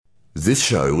This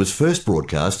show was first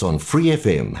broadcast on Free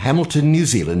FM, Hamilton, New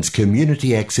Zealand's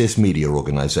community access media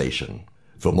organisation.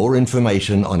 For more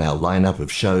information on our lineup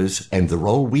of shows and the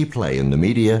role we play in the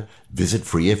media, visit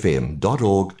freefm.org.nz.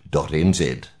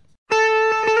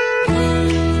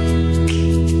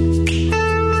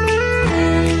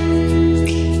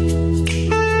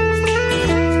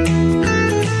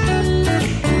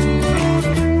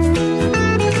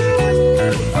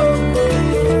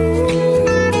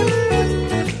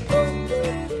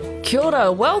 Kia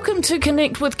ora. Welcome to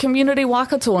Connect with Community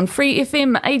Waikato on Free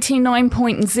FM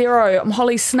 89.0. I'm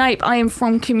Holly Snape. I am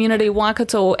from Community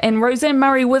Waikato, and Roseanne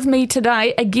Murray with me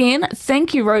today. Again,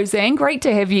 thank you, Roseanne. Great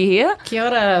to have you here. Kia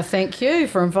ora. Thank you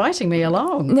for inviting me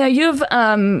along. Now, you've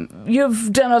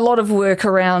done a lot of work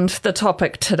around the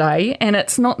topic today, and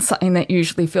it's not something that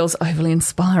usually feels overly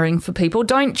inspiring for people.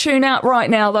 Don't tune out right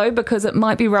now, though, because it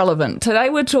might be relevant. Today,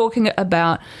 we're talking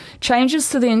about changes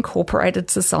to the Incorporated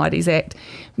Societies Act.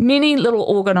 Many little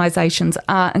organisations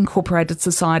are incorporated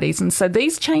societies, and so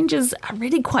these changes are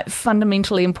really quite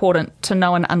fundamentally important to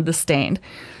know and understand.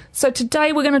 So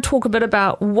today we're going to talk a bit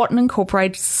about what an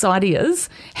incorporated society is,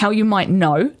 how you might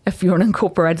know if you're an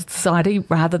incorporated society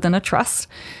rather than a trust,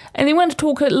 and then we're going to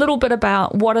talk a little bit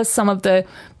about what are some of the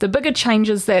bigger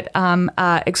changes that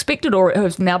are expected or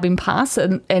have now been passed,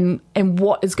 and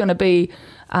what is going to be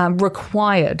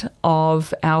required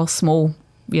of our small,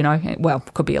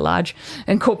 could be a large,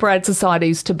 incorporated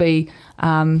societies to be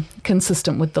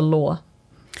consistent with the law.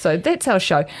 So that's our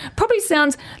show. Probably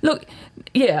sounds, this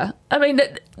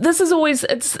is always,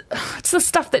 it's the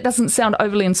stuff that doesn't sound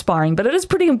overly inspiring, but it is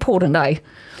pretty important, eh?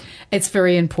 It's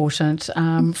very important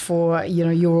for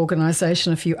your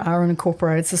organisation if you are an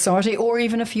incorporated society, or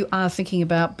even if you are thinking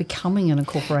about becoming an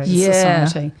incorporated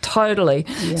society. Totally.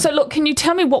 Yeah. So look, can you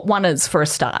tell me what one is for a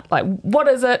start? Like, what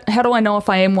is it? How do I know if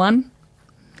I am one?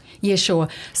 Yeah, sure.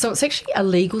 So it's actually a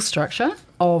legal structure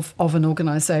of an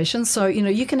organisation. So,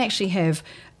 you can actually have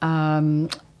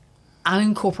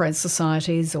unincorporated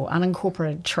societies or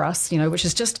unincorporated trusts, which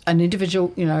is just an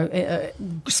individual, a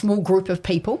small group of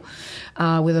people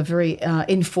with a very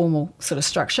informal sort of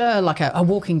structure, like a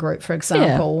walking group, for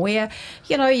example, where,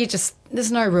 there's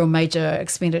no real major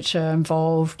expenditure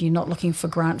involved. You're not looking for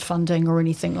grant funding or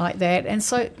anything like that. And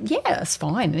so, it's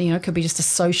fine. It could be just a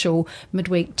social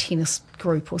midweek tennis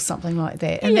group or something like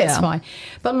that. And that's fine.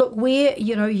 But look, where,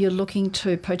 you're looking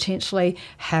to potentially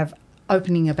have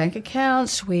opening a bank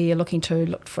account, where you're looking to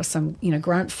look for some,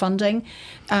 grant funding.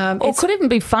 Or could even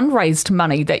be fundraised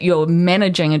money that you're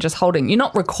managing and just holding. You're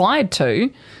not required to,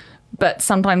 but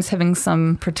sometimes having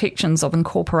some protections of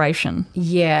incorporation.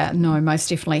 Yeah, no, most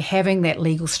definitely. Having that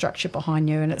legal structure behind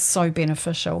you, and it's so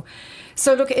beneficial.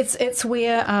 So look, it's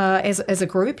where, as a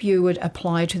group, you would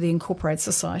apply to the Incorporated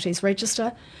Societies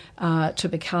Register to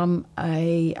become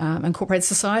a incorporated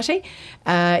society.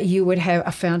 You would have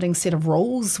a founding set of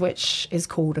rules, which is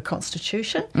called a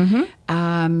constitution.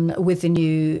 Mm-hmm. With the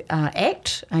new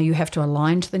Act, you have to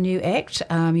align to the new Act.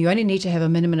 You only need to have a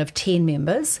minimum of 10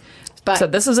 members. So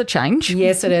this is a change.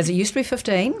 Yes, it is. It used to be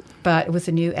 15, but with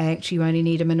the new Act, you only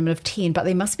need a minimum of 10. But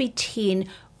there must be 10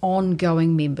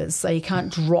 ongoing members, so you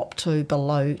can't drop to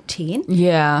below 10.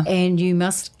 Yeah. And you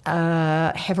must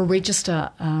have a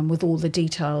register with all the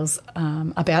details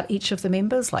about each of the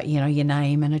members, like, your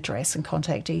name and address and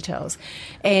contact details.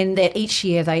 And that each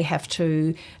year they have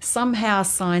to somehow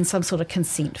sign some sort of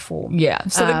consent form. Yeah,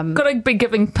 so they've got to be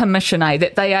giving permission,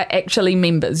 that they are actually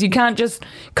members. You can't just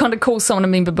kind of call someone a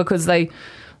member because they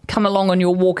come along on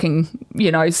your walking,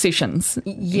 sessions.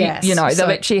 Yes. They've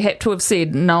actually had to have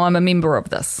said, no, I'm a member of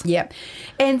this. Yeah.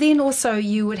 And then also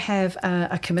you would have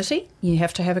a committee. You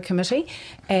have to have a committee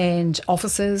and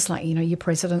officers like, your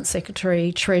president,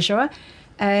 secretary, treasurer.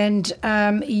 And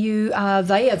they are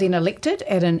then elected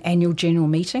at an annual general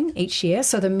meeting each year.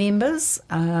 So the members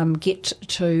get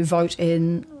to vote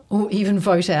in or even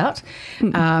vote out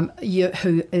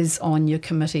who is on your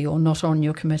committee or not on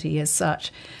your committee as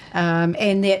such.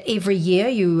 And that every year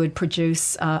you would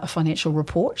produce a financial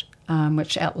report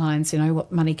which outlines,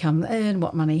 what money comes in,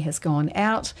 what money has gone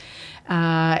out,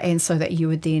 and so that you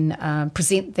would then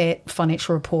present that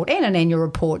financial report and an annual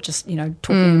report, just,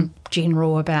 talking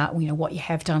general about, what you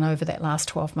have done over that last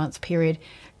 12-month period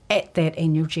at that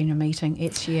annual general meeting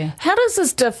each year. How does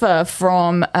this differ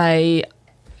from a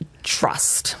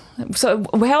trust? So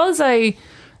how is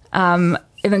an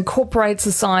incorporated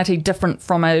society different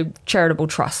from a charitable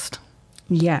trust?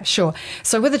 Yeah, sure.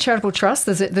 So with a charitable trust,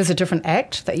 there's a different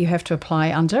act that you have to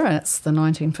apply under, and it's the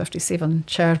 1957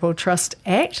 Charitable Trust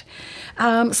Act.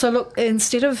 So look,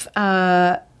 instead of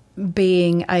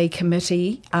being a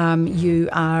committee, you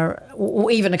are,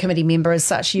 or even a committee member as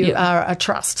such, you are a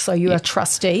trust. So you are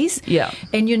trustees. Yeah.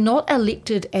 And you're not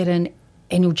elected at an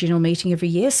annual general meeting every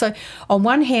year. So on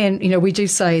one hand, we do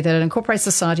say that an incorporated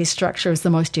society structure is the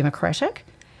most democratic,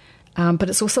 but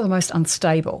it's also the most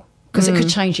unstable because it could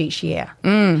change each year.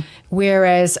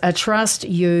 Whereas a trust,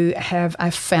 you have a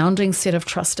founding set of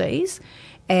trustees,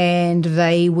 and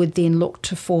they would then look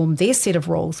to form their set of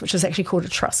rules, which is actually called a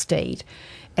trust deed.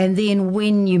 And then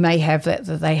when you may have that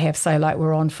they have, say, like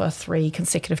we're on for 3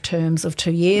 consecutive terms of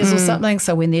 2 years or something,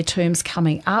 so when their term's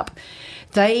coming up,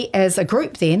 they, as a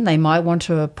group then, they might want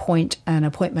to appoint an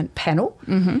appointment panel.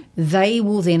 They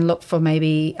will then look for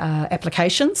maybe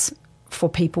applications for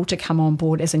people to come on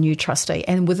board as a new trustee.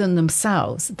 And within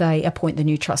themselves, they appoint the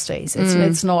new trustees.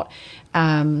 It's not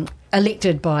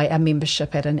elected by a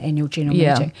membership at an annual general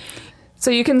meeting. So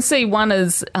you can see one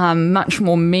is much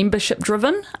more membership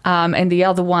driven, and the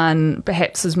other one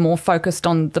perhaps is more focused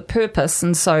on the purpose,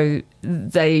 and so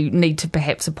they need to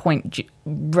perhaps appoint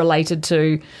related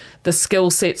to the skill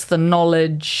sets, the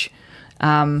knowledge.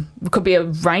 It could be a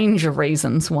range of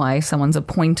reasons why someone's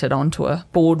appointed onto a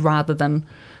board rather than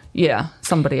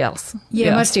somebody else.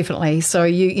 Yeah, most definitely. So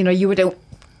you would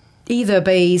either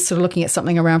be sort of looking at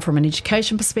something around from an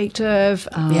education perspective,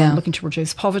 looking to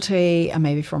reduce poverty, and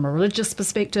maybe from a religious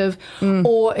perspective,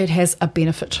 or it has a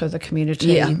benefit to the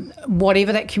community,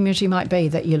 whatever that community might be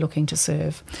that you're looking to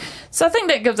serve. So I think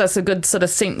that gives us a good sort of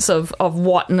sense of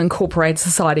what an incorporated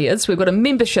society is. We've got a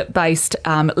membership-based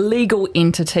legal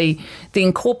entity. The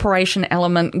incorporation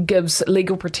element gives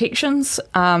legal protections.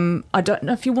 I don't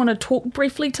know if you want to talk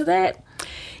briefly to that.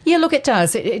 Yeah, look, it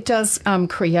does. It does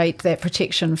create that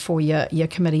protection for your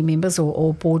committee members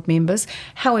or board members.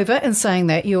 However, in saying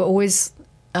that, you're always,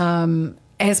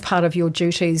 as part of your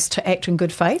duties, to act in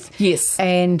good faith. Yes,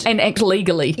 and act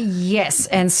legally. Yes,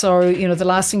 and so, the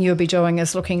last thing you'll be doing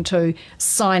is looking to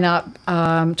sign up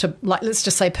to, like, let's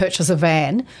just say purchase a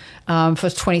van for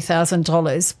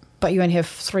 $20,000, but you only have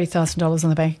 $3,000 in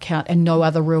the bank account and no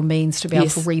other real means to be able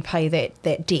to repay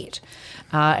that debt.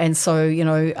 And so,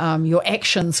 your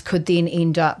actions could then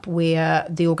end up where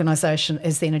the organisation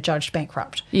is then adjudged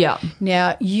bankrupt. Yeah.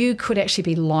 Now, you could actually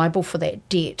be liable for that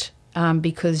debt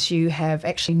because you have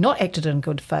actually not acted in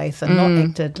good faith and not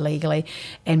acted legally,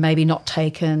 and maybe not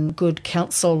taken good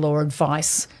counsel or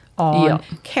advice on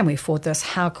can we afford this?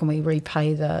 How can we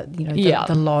repay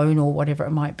the loan or whatever it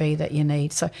might be that you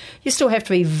need? So you still have to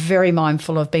be very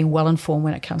mindful of being well informed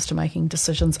when it comes to making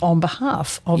decisions on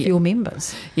behalf of your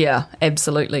members. Yeah,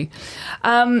 absolutely.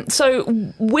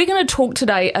 So we're going to talk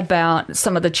today about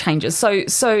some of the changes. So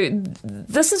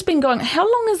this has been going. How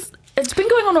long is? It's been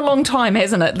going on a long time,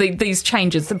 hasn't it, these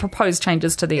changes, the proposed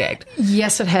changes to the Act?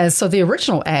 Yes, it has. So the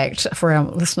original Act, for our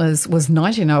listeners, was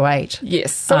 1908.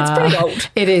 Yes, so it's pretty old.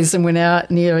 It is, and we're now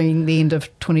nearing the end of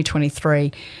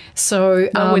 2023. So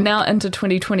we're now into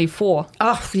 2024.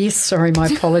 Oh, yes, sorry, my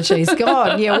apologies.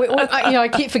 God, I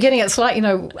keep forgetting. It's like,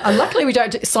 luckily we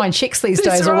don't sign checks these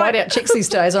days or write out checks these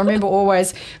days. I remember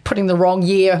always putting the wrong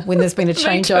year when there's been a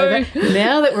changeover.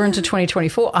 Now that we're into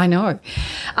 2024, I know.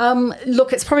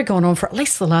 Look, it's probably gone on for at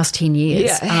least the last 10 years.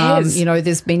 Yeah, it has.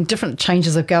 There's been different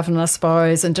changes of government, I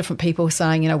suppose, and different people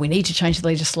saying, we need to change the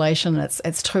legislation.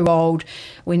 It's too old.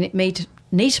 We need to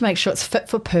make sure it's fit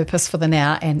for purpose for the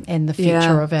now and the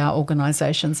future of our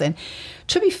organisations. And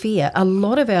to be fair, a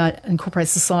lot of our incorporated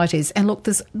societies, and look,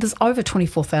 there's over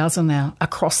 24,000 now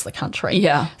across the country.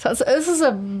 Yeah. So this is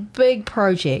a big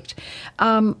project.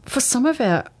 For some of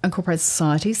our incorporated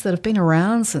societies that have been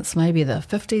around since maybe the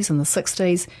 50s and the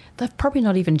 60s, they've probably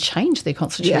not even changed their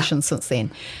constitution since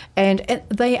then. And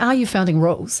they are your founding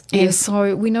rules. Yes. And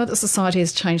so we know that society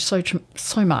has changed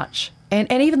so much. And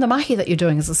even the mahi that you're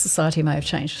doing as a society may have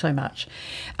changed so much.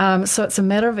 So it's a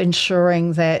matter of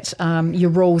ensuring that your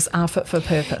rules are fit for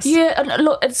purpose. Yeah, and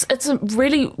look, it's a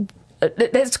really...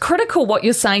 It's critical what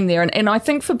you're saying there. And I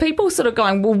think for people sort of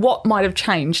going, well, what might have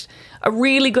changed? A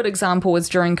really good example was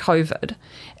during COVID.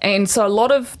 And so a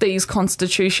lot of these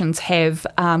constitutions have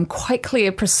quite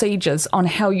clear procedures on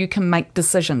how you can make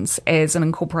decisions as an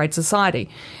incorporated society.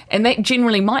 And that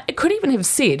generally it could even have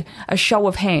said a show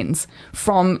of hands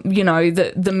from,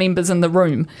 the members in the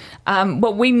room.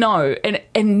 But we know,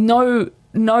 and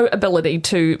no ability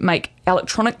to make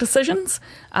electronic decisions,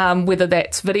 whether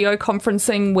that's video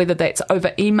conferencing, whether that's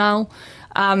over email.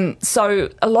 So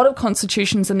a lot of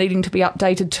constitutions are needing to be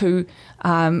updated to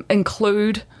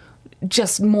include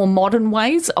just more modern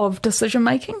ways of decision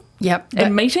making. Yep.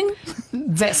 And meeting.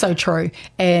 That's so true.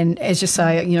 And as you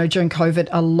say, during COVID,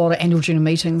 a lot of annual general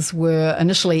meetings were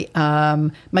initially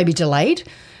maybe delayed.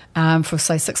 for,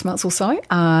 say, 6 months or so.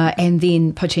 And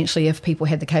then potentially, if people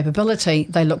had the capability,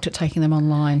 they looked at taking them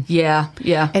online. Yeah.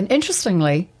 And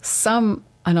interestingly,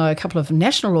 I know a couple of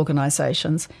national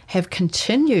organisations have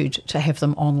continued to have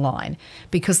them online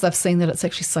because they've seen that it's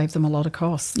actually saved them a lot of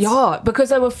costs. Yeah, because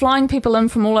they were flying people in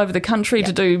from all over the country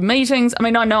to do meetings. I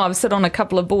mean, I know I've sit on a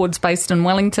couple of boards based in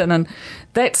Wellington, and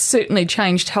that's certainly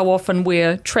changed how often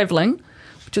we're travelling,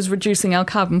 which is reducing our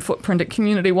carbon footprint at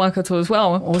Community Waikato as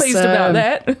well. Awesome.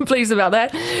 Pleased about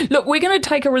that. Look, we're going to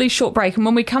take a really short break, and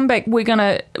when we come back, we're going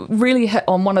to really hit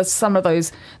on some of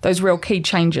those real key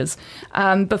changes.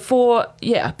 Before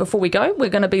we go, we're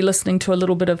going to be listening to a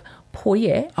little bit of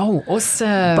Poye. Oh,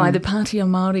 awesome. By the Pātea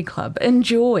Māori Club.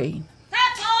 Enjoy.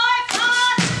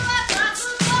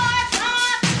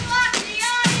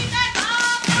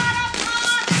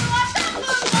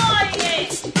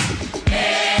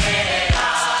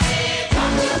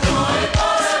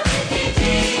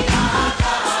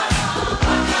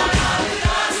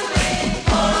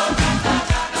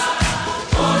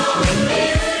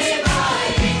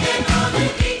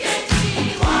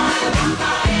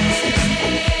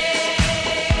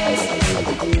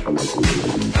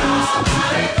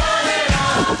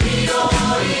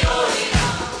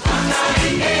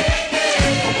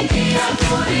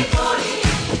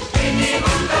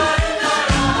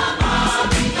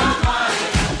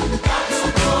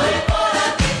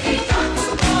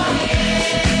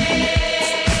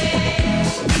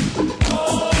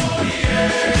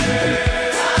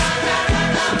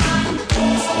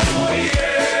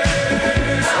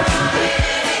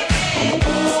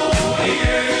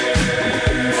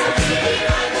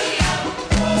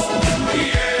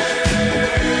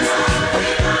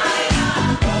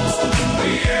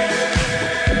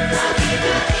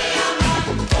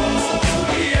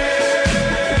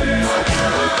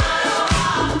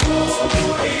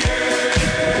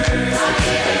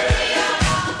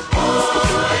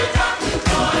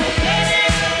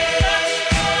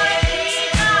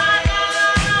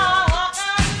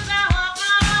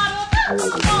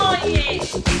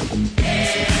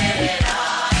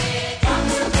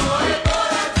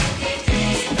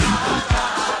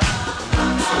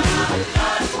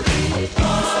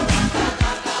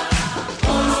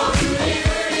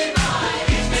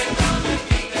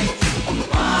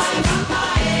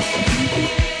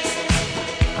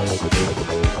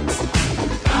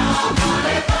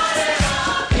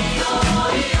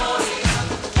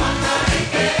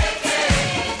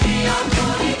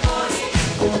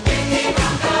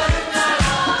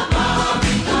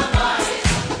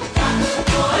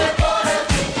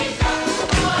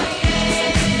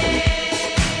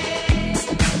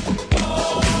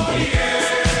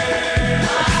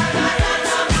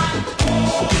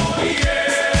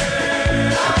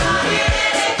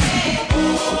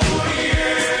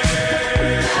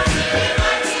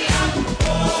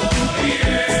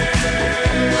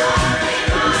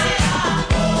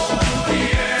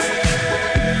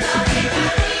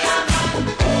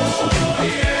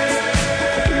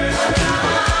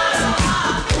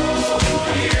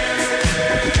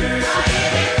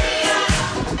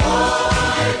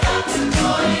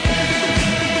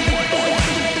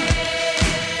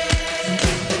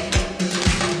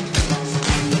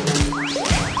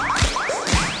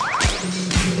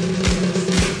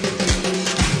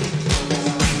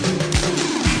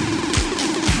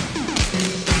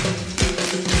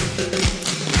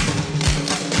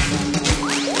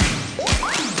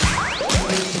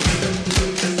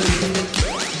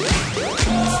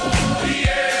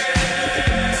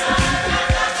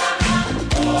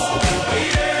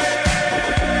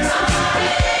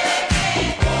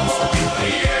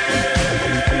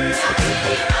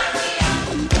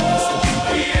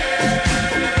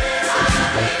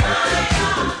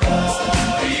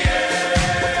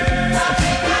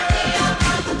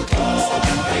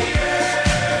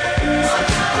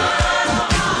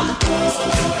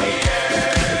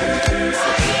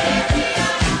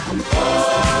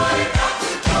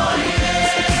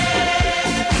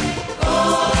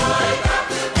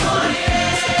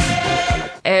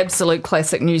 Absolute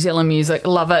classic New Zealand music.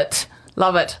 Love it.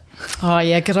 Love it. Oh,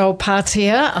 yeah, good old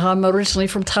Pātea. I'm originally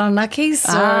from Taranaki,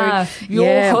 so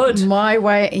your hood.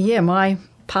 My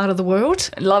part of the world.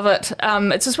 Love it.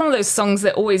 It's just one of those songs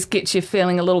that always gets you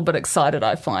feeling a little bit excited,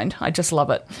 I find. I just love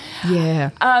it. Yeah.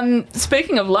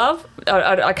 Speaking of love,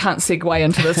 I can't segue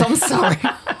into this. I'm sorry.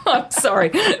 I'm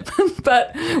sorry.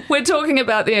 But we're talking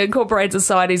about the Incorporated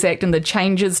Societies Act and the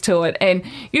changes to it. And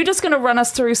you're just going to run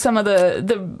us through some of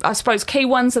the I suppose, key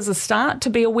ones as a start to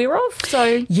be aware of.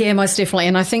 So yeah, most definitely.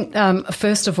 And I think,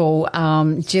 first of all,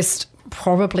 just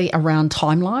probably around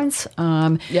timelines.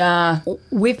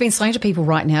 We've been saying to people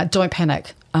right now, don't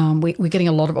panic. We're getting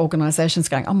a lot of organisations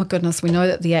going, oh my goodness, we know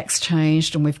that the Act's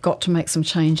changed and we've got to make some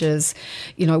changes.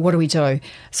 What do we do?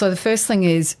 So the first thing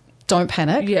is, don't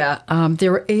panic.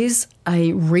 There is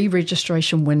a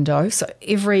re-registration window. So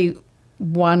every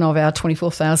one of our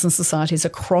 24,000 societies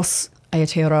across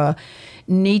Aotearoa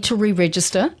need to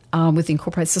re-register with the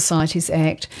Incorporated Societies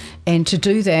Act. And to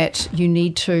do that, you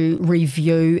need to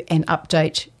review and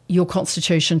update your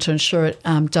constitution to ensure it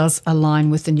does align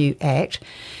with the new Act.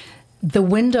 The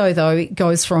window, though,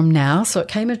 goes from now. So it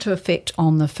came into effect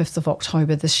on the 5th of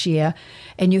October this year.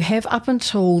 And you have up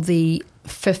until the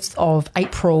 5th of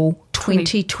April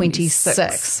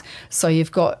 2026. So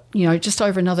you've got, just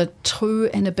over another 2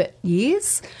 and a bit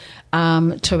years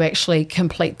to actually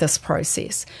complete this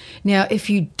process. Now, if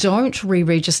you don't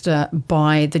re-register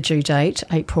by the due date,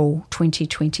 April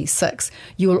 2026,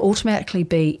 you will automatically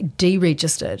be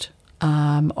deregistered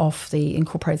off the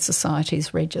Incorporated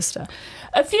Societies Register.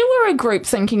 If you were a group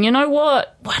thinking, you know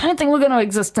what, I don't think we're going to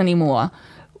exist anymore,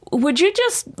 would you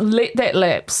just let that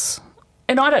lapse?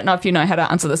 And I don't know if you know how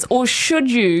to answer this. Or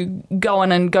should you go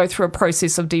in and go through a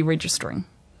process of deregistering?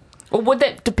 Or would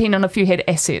that depend on if you had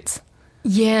assets?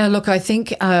 Yeah, look, I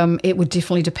think it would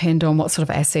definitely depend on what sort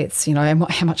of assets, and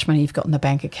how much money you've got in the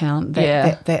bank account,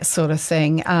 that sort of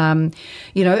thing. And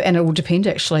it will depend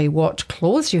actually what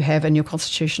clause you have in your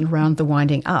constitution around the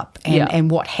winding up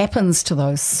and what happens to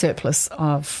those surplus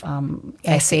of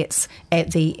assets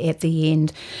at the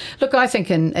end. Look, I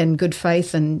think in good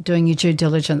faith and doing your due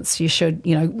diligence, you should,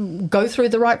 go through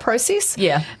the right process.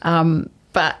 Yeah.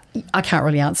 But I can't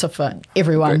really answer for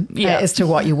everyone as to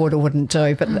what you would or wouldn't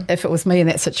do. But if it was me in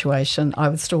that situation, I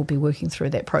would still be working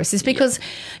through that process because,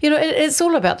 it's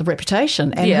all about the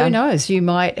reputation. And who knows, you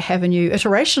might have a new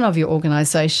iteration of your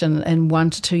organisation in 1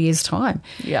 to 2 years' time.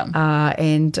 Yeah.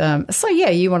 So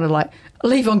you want to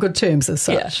leave on good terms as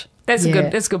such. Yeah. That's a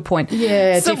good point.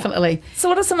 Yeah, definitely. So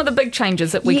what are some of the big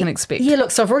changes that we can expect? Yeah,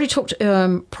 look, so I've already talked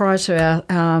prior to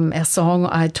our song,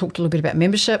 I talked a little bit about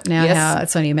membership. Now how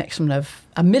it's only a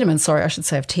minimum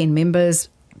of 10 members,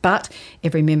 but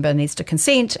every member needs to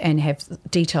consent and have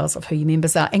details of who your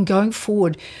members are. And going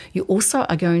forward, you also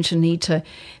are going to need to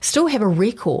still have a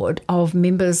record of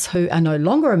members who are no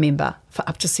longer a member for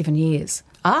up to 7 years.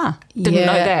 Didn't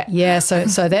know that. Yeah, so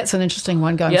that's an interesting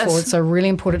one going forward. So really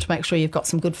important to make sure you've got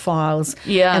some good files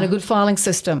and a good filing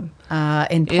system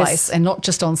in place and not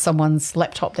just on someone's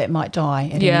laptop that might die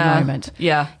at any moment.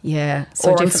 Yeah.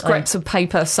 So or on scraps of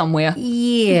paper somewhere.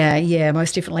 Yeah,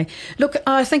 most definitely. Look,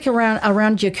 I think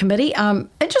around your committee,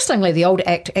 interestingly, the old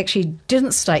Act actually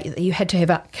didn't state that you had to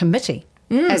have a committee.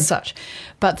 As such.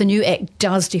 But the new Act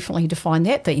does definitely define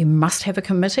that you must have a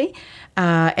committee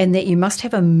and that you must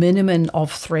have a minimum of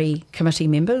 3 committee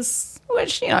members,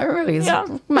 which, really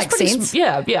makes sense.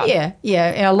 Yeah.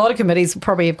 A lot of committees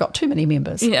probably have got too many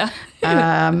members. Yeah.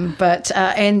 But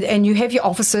you have your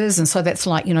officers, and so that's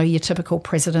your typical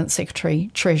president,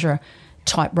 secretary, treasurer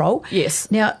type role.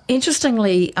 Yes. Now,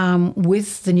 interestingly,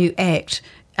 with the new Act,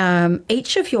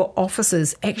 each of your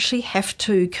officers actually have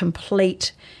to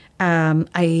complete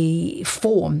a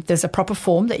form. There's a proper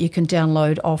form that you can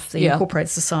download off the Incorporated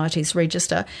Societies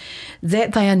Register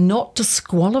that they are not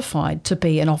disqualified to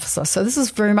be an officer. So this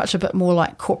is very much a bit more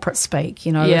like corporate speak,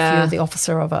 if you're the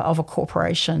officer of a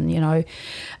corporation, or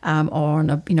on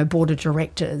a board of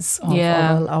directors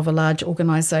of a large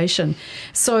organisation.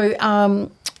 So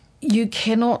you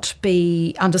cannot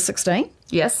be under 16.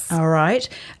 Yes. All right.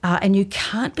 And you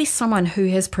can't be someone who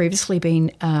has previously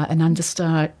been an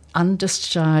undischarged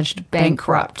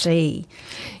bankruptee.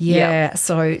 Yeah.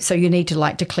 So you need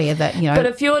to declare that, But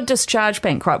if you're discharged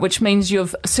bankrupt, which means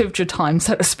you've served your time,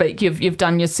 so to speak, you've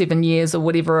done your 7 years or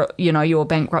whatever, you're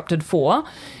bankrupted for,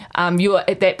 you're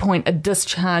at that point a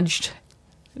discharged.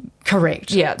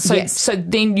 Correct. Yeah. So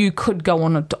then you could go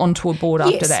onto a board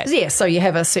after that. Yeah. So you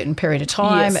have a certain period of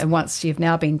time, and once you've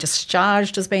now been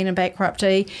discharged as being a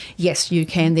bankruptee, yes, you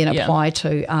can then apply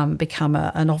to become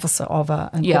an officer of an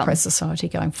incorporated society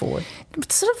going forward.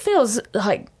 It sort of feels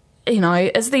like,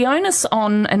 is the onus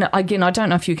on, and again, I don't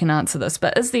know if you can answer this,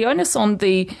 but is the onus on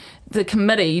the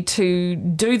committee to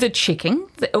do the checking,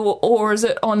 or is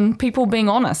it on people being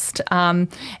honest and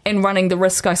running the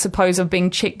risk, I suppose, of being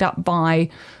checked up by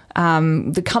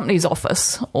the company's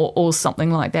office or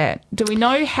something like that. Do we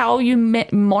know how you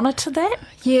monitor that?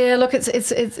 Yeah, look, it's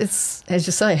as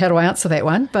you say, how do I answer that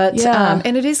one? But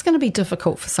and it is going to be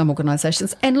difficult for some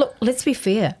organisations. And look, let's be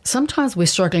fair. Sometimes we're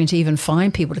struggling to even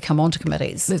find people to come onto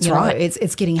committees. That's right.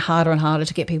 It's getting harder and harder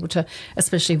to get people to,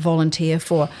 especially volunteer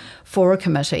for a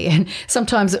committee. And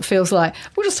sometimes it feels like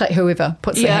we'll just take whoever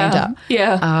puts their hand up.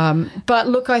 Yeah. But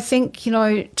look, I think,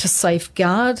 to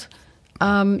safeguard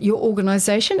your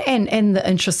organisation and the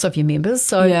interests of your members.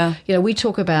 So, we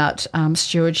talk about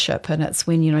stewardship, and it's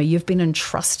when, you've been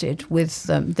entrusted with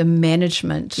the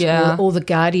management or the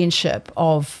guardianship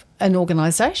of an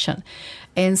organisation.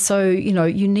 And so,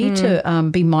 you need to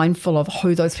be mindful of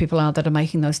who those people are that are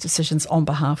making those decisions on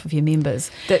behalf of your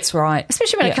members. That's right.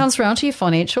 Especially when it comes around to your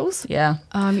financials. Yeah.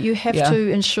 You have to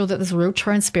ensure that there's real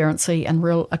transparency and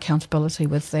real accountability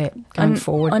with that going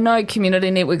forward. I know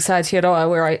Community Networks Aotearoa,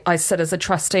 where I sit as a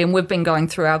trustee, and we've been going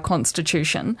through our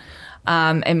constitution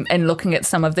and looking at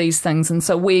some of these things. And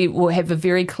so we will have a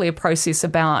very clear process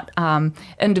about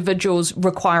individuals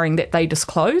requiring that they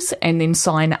disclose and then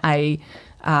sign a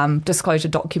disclosure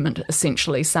document,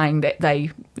 essentially saying that they,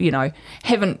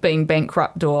 haven't been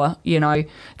bankrupt or,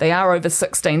 they are over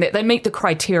 16, that they meet the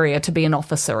criteria to be an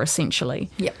officer,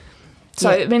 essentially. Yep. So,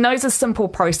 I mean, those are simple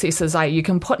processes you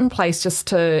can put in place just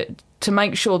to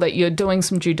make sure that you're doing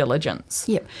some due diligence.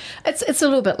 Yep. It's a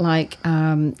little bit like,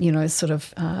 getting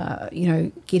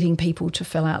people to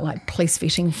fill out like police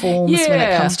vetting forms when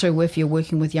it comes to if you're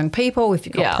working with young people, if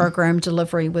you've got program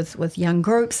delivery with young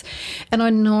groups. And I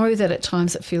know that at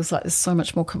times it feels like there's so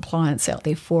much more compliance out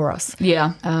there for us.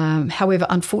 Yeah. However,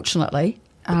 unfortunately,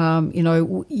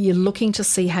 you're looking to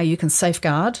see how you can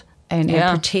safeguard and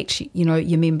protect,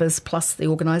 your members plus the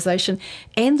organisation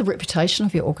and the reputation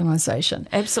of your organisation.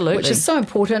 Absolutely. Which is so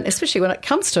important, especially when it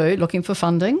comes to looking for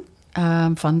funding,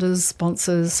 funders,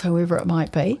 sponsors, whoever it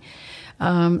might be.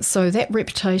 So that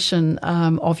reputation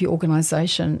of your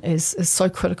organisation is so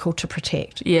critical to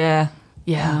protect. Yeah.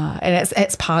 Yeah. And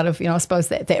it's part of, I suppose,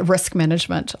 that risk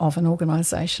management of an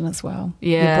organisation as well.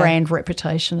 Yeah. Your brand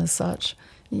reputation as such.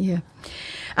 Yeah.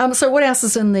 So what else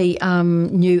is in the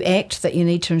new Act that you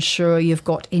need to ensure you've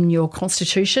got in your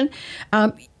constitution?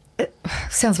 It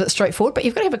sounds a bit straightforward, but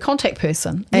you've got to have a contact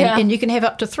person, and you can have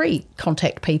up to 3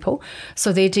 contact people.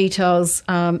 So their details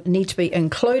need to be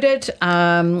included.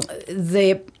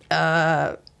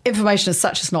 Their information as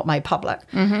such is not made public.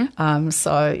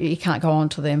 So you can't go on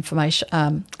to the information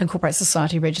Incorporated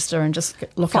Society Register and just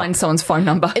find someone's phone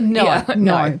number.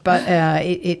 No, but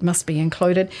it must be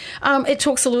included. It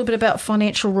talks a little bit about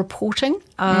financial reporting,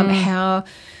 how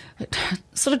it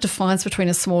sort of defines between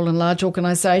a small and large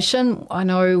organisation. I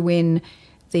know when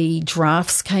the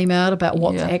drafts came out about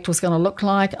what the Act was going to look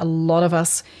like, a lot of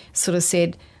us sort of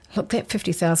said, look, that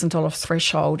 $50,000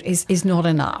 threshold is not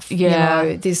enough.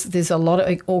 Yeah. There's a lot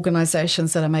of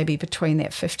organisations that are maybe between that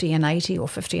 $50,000 and $80,000 or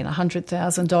 $50,000 and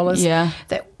 $100,000. Yeah.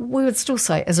 That we would still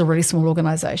say is a really small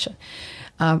organisation.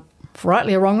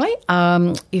 Rightly or wrongly,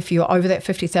 if you're over that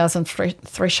 $50,000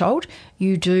 threshold,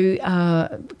 you do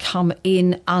come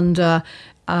in under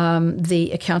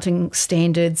the accounting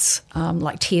standards,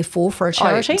 like Tier 4 for a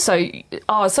charity. So you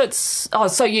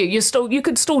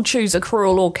could still choose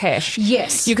accrual or cash.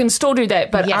 Yes, you can still do that,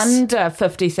 but under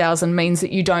 50,000 means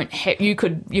that you don't have. You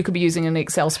could be using an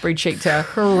Excel spreadsheet to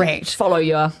follow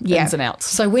your ins and outs.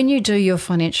 So when you do your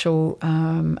financial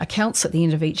accounts at the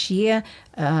end of each year,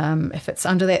 if it's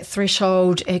under that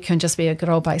threshold, it can just be a good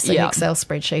old basic Excel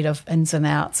spreadsheet of ins and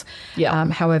outs.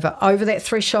 However, over that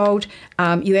threshold,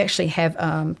 you actually have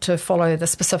to follow the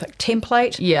specific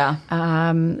template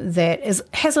that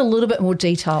has a little bit more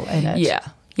detail in it.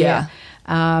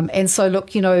 And so,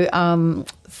 look,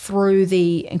 through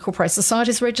the Incorporated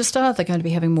Societies Register, they're going to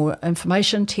be having more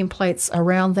information templates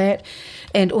around that.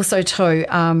 And also, too,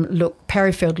 look,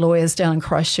 Parryfield lawyers down in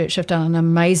Christchurch have done an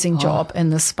amazing job in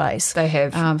this space. They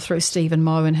have. Through Stephen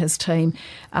Moe and his team.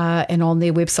 And on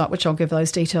their website, which I'll give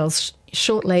those details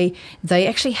shortly, they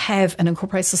actually have an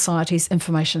Incorporated Societies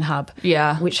information hub,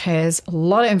 which has a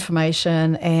lot of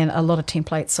information and a lot of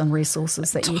templates and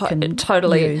resources that you can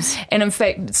use. And in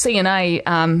fact,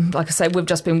 CNA, like I say, we've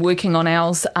just been working on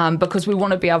ours because we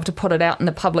want to be able to put it out in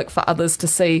the public for others to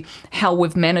see how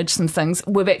we've managed some things.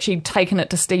 We've actually taken it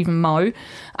to Stephen Moe.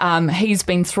 He's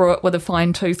been through it with a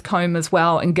fine-tooth comb as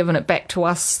well and given it back to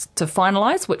us to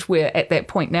finalise, which we're at that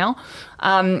point now.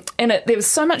 And there was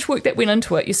so much work that went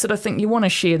into it. You sort of think you want to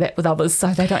share that with others so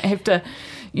they don't have to,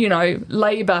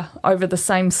 labour over the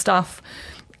same stuff.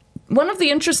 One of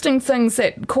the interesting things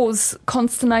that caused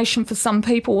consternation for some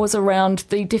people was around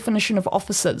the definition of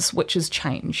officers, which has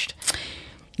changed.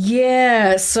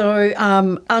 Yeah, so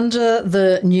under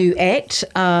the new Act,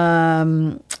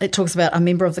 it talks about a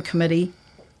member of the committee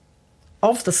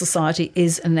of the society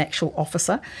is an actual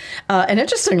officer. And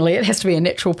interestingly, it has to be a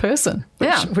natural person,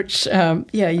 which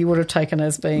you would have taken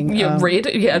as being...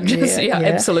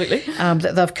 absolutely.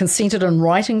 That they've consented in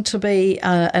writing to be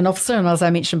an officer. And as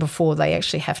I mentioned before, they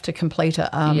actually have to complete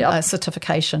a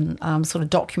certification sort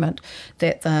of document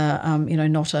that they're,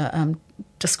 not a...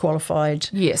 disqualified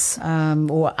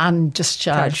or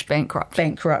undischarged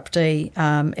bankruptee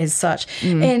as such.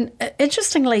 And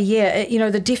interestingly,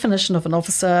 the definition of an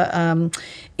officer,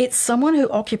 it's someone who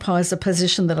occupies a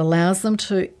position that allows them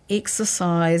to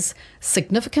exercise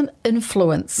significant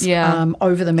influence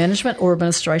over the management or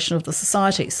administration of the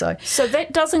society. So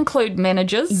that does include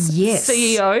managers, yes.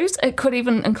 CEOs. It could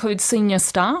even include senior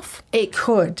staff. It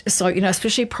could. So,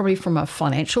 especially probably from a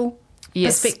financial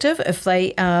perspective, if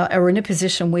they are in a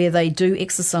position where they do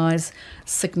exercise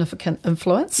significant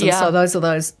influence. And so those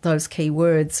are those key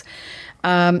words.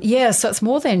 So it's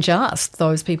more than just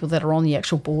those people that are on the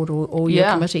actual board or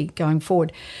your committee going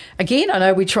forward. Again, I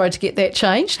know we tried to get that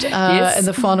changed in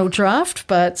the final draft,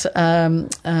 but I'm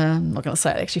not going to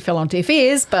say it actually fell on deaf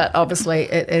ears, but obviously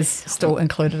it is still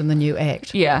included in the new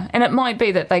Act. Yeah, and it might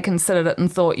be that they considered it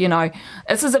and thought,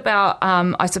 this is about,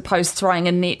 I suppose, throwing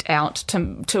a net out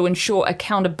to ensure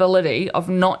accountability of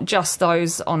not just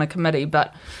those on a committee,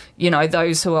 but,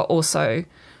 those who are also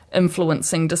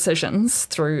influencing decisions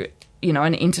through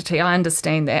an entity. I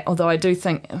understand that, although I do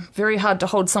think very hard to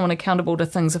hold someone accountable to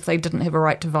things if they didn't have a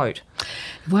right to vote.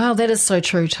 Well, that is so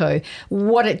true too.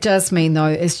 What it does mean, though,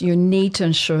 is you need to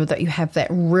ensure that you have that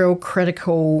real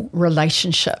critical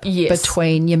relationship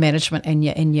between your management and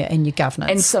your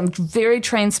governance. And some very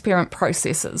transparent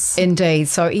processes. Indeed.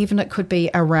 So even it could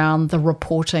be around the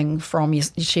reporting from your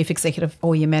chief executive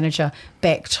or your manager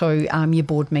back to your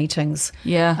board meetings.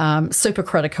 Yeah. Super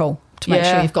critical to make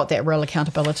sure you've got that real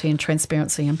accountability and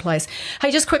transparency in place. Hey,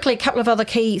 just quickly, a couple of other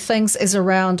key things is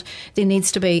around there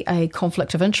needs to be a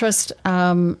conflict of interest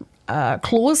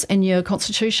clause in your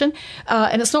constitution.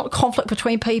 And it's not a conflict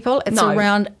between people. It's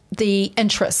around the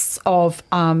interests of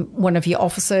one of your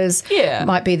officers. Yeah. It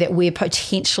might be that where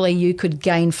potentially you could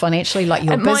gain financially, like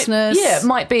your business. It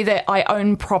might be that I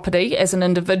own property as an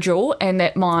individual and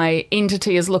that my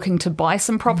entity is looking to buy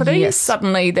some property. Yes.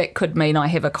 Suddenly that could mean I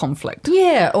have a conflict.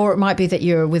 Yeah, or it might be that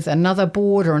you're with another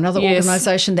board or another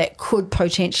organisation that could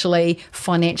potentially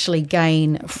financially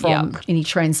gain from any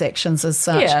transactions as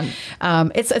such. Yeah.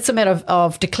 It's a matter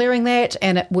of declaring that,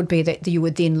 and it would be that you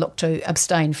would then look to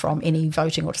abstain from any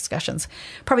voting or discussions.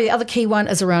 Probably the other key one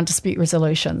is around dispute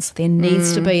resolutions. There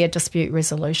needs to be a dispute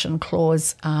resolution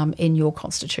clause in your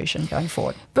constitution going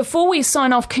forward. Before we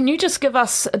sign off, can you just give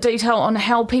us a detail on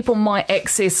how people might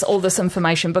access all this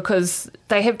information? Because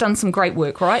they have done some great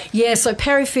work, right? Yeah, so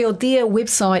Parryfield, their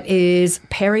website is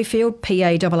Parryfield,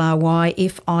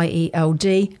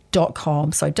 PARRYFIELD.com.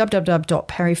 So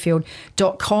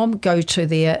www.parryfield.com. Go to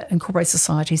their Incorporated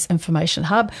Societies Information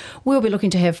Hub. We'll be looking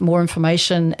to have more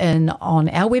information on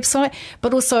our website,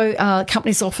 but also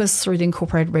Companies Office through the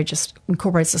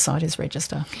Incorporated Societies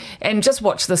Register. And just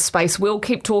watch this space. We'll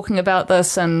keep talking about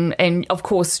this, and of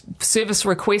course, service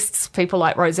requests. People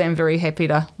like Roseanne very happy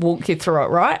to walk you through it,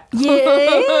 right?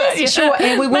 Yes, sure.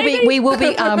 And we will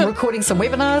be recording some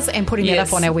webinars and putting that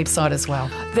up on our website as well.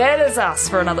 That is us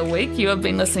for another week. You have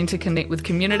been listening to Connect with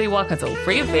Community Waikato,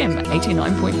 Free FM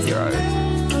 89.0.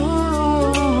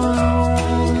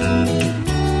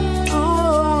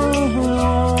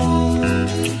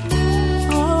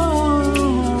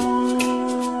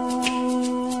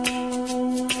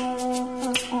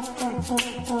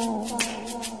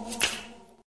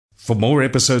 For more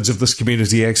episodes of this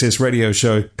Community Access Radio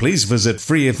show, please visit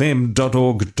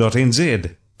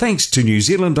freefm.org.nz. Thanks to New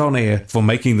Zealand On Air for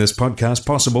making this podcast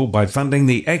possible by funding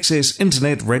the Access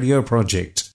Internet Radio Project.